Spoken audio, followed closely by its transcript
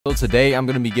So today I'm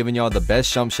going to be giving y'all the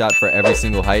best jump shot for every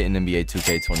single height in NBA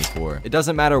 2K24. It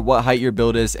doesn't matter what height your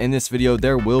build is, in this video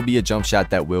there will be a jump shot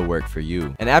that will work for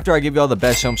you. And after I give y'all the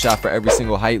best jump shot for every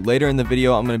single height, later in the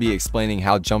video I'm going to be explaining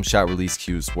how jump shot release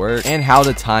queues work and how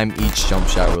to time each jump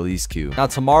shot release queue. Now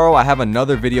tomorrow I have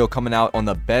another video coming out on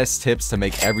the best tips to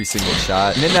make every single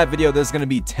shot, and in that video there's going to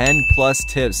be 10 plus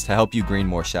tips to help you green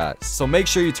more shots. So make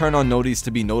sure you turn on noties to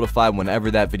be notified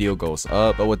whenever that video goes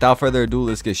up. But without further ado,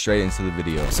 let's get straight into the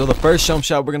video. So the first jump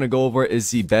shot we're going to go over is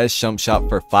the best jump shot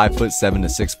for 5'7"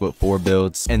 to 6'4"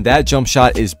 builds. And that jump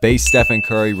shot is base Stephen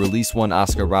Curry, release 1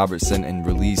 Oscar Robertson, and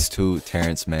release 2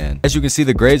 Terrence Mann. As you can see,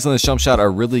 the grades on this jump shot are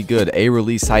really good. A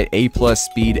release height, A plus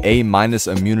speed, A minus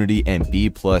immunity, and B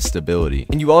plus stability.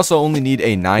 And you also only need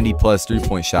a 90 plus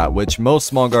 3-point shot, which most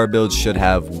small guard builds should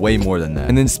have way more than that.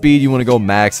 And then speed, you want to go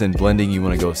max, and blending, you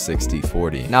want to go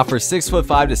 60-40. Now for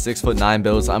 6'5" to 6'9"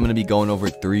 builds, I'm going to be going over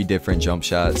 3 different jump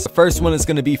shots. The first one is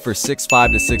going to be for 6'5"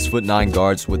 to 6'9"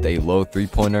 guards with a low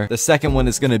 3-pointer. The second one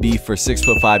is going to be for 6'5"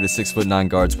 to 6'9"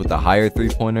 guards with a higher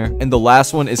 3-pointer. And the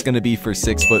last one is going to be for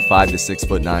 6'5" to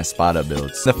 6'9" spot up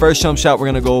builds. The first jump shot we're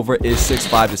going to go over is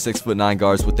 6'5" to 6'9"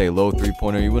 guards with a low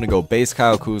 3-pointer. You want to go base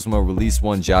Kyle Kuzma, release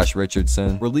 1 Josh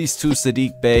Richardson, release 2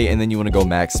 Sadiq Bey, and then you want to go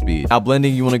max speed. Now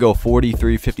blending, you want to go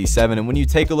 43, 57, and when you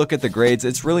take a look at the grades,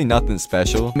 it's really nothing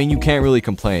special. I mean, you can't really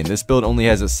complain. This build only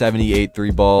has a 78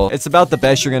 3 ball. It's about the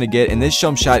best you're going to get, and this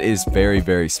jump shot is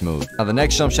very smooth. Now the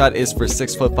next jump shot is for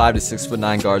 6'5" to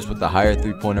 6'9" guards with a higher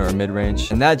 3-pointer or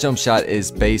mid-range, and that jump shot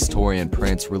is base Torian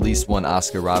Prince, release 1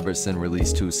 Oscar Robertson,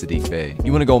 release 2 Sadiq Bey.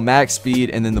 You want to go max speed,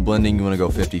 and then the blending, you want to go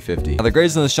 50-50. Now the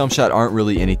grades on this jump shot aren't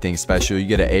really anything special. You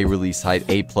get an A release height,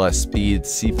 A plus speed,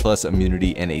 C plus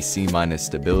immunity, and a C minus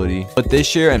stability. But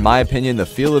this year, in my opinion, the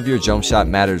feel of your jump shot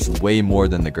matters way more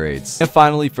than the grades. And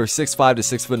finally, for 6'5" to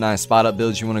 6'9" spot up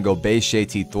builds, you want to go base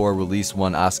JT Thor, release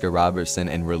 1 Oscar Robertson,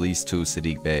 and release 2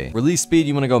 Sadiq Bey. Release speed,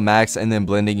 you want to go max, and then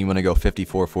blending, you want to go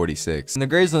 54-46. And the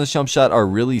grades on this jump shot are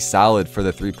really solid for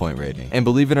the 3-point rating. And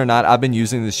believe it or not, I've been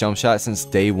using this jump shot since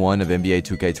day 1 of NBA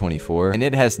 2K24, and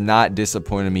it has not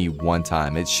disappointed me one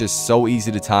time. It's just so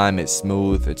easy to time, it's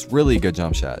smooth, it's really a good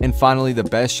jump shot. And finally, the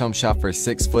best jump shot for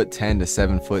 6'10" to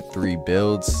 7'3"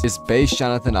 builds is base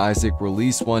Jonathan Isaac,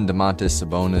 release 1 Domantas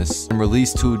Sabonis, and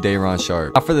release 2 Day'Ron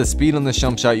Sharpe. Now for the speed on this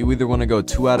jump shot, you either want to go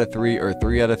 2 out of 3 or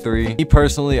 3 out of 3. Me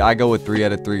personally, I go with 3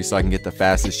 out of 3 so I can get the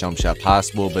fastest jump shot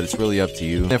possible, but it's really up to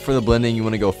you. And for the blending, you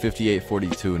want to go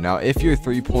 58-42. Now if your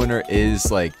 3-pointer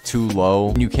is like too low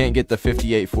and you can't get the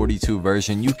 58-42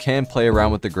 version, you can play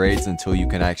around with the grades until you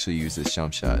can actually use this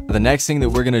jump shot. The next thing that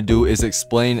we're going to do is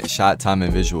explain shot time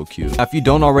and visual cue. Now if you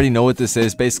don't already know what this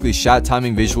is, basically shot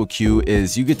timing visual cue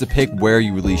is you get to pick where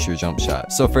you release your jump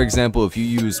shot. So for example, if you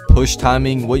use push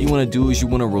timing, what you want to do is you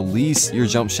want to release your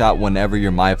jump shot whenever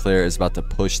your my player is about to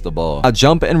push the ball. Now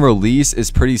jump and release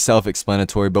is pretty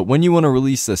self-explanatory, but when you want to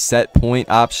release the set point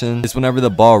option is whenever the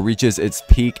ball reaches its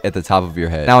peak at the top of your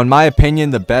head. Now in my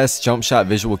opinion, the best jump shot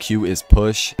visual cue is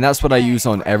push, and that's what I use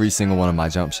on every single one of my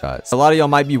jump shots. A lot of y'all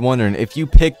might be wondering, if you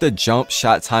pick the jump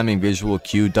shot timing visual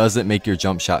cue, does it make your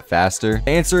jump shot faster?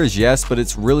 The answer is yes, but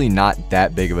it's really not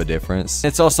that big of a difference.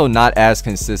 It's also not as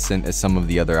consistent as some of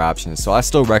the other options, so I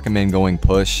still recommend going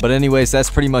push. But anyways, that's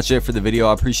pretty much it for the video.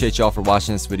 I appreciate y'all for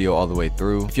watching this video all the way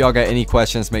through. If y'all got any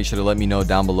questions, make sure to let me know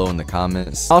down below in the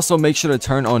comments. Also make sure to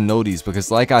turn on noties,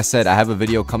 because like I said, I have a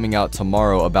video coming out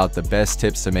tomorrow about the best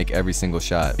tips to make every single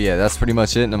shot. But yeah, that's pretty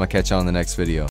much it, and I'm gonna catch y'all in the next video.